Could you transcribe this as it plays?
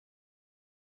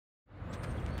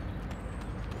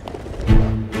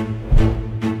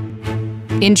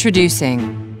Introducing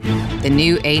the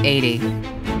new 880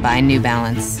 by New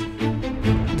Balance.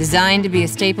 Designed to be a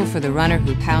staple for the runner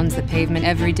who pounds the pavement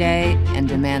every day and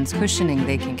demands cushioning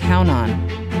they can count on,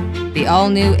 the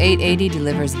all-new 880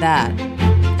 delivers that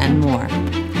and more.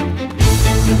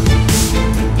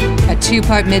 A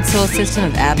two-part midsole system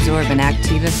of Absorb and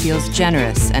Activa feels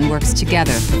generous and works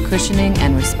together for cushioning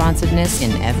and responsiveness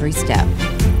in every step,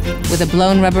 with a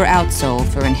blown rubber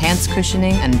outsole for enhanced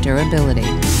cushioning and durability.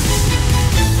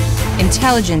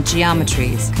 Intelligent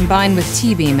geometries combined with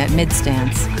T-beam at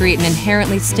mid-stance create an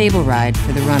inherently stable ride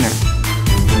for the runner.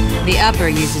 The upper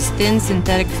uses thin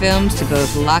synthetic films to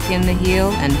both lock in the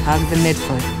heel and hug the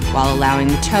midfoot while allowing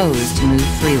the toes to move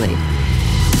freely.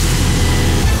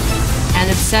 An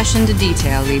obsession to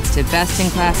detail leads to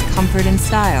best-in-class comfort and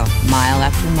style, mile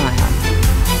after mile.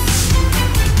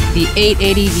 The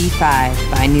 880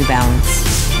 V5 by New Balance.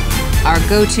 Our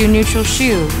go-to neutral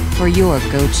shoe for your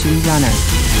go-to runner.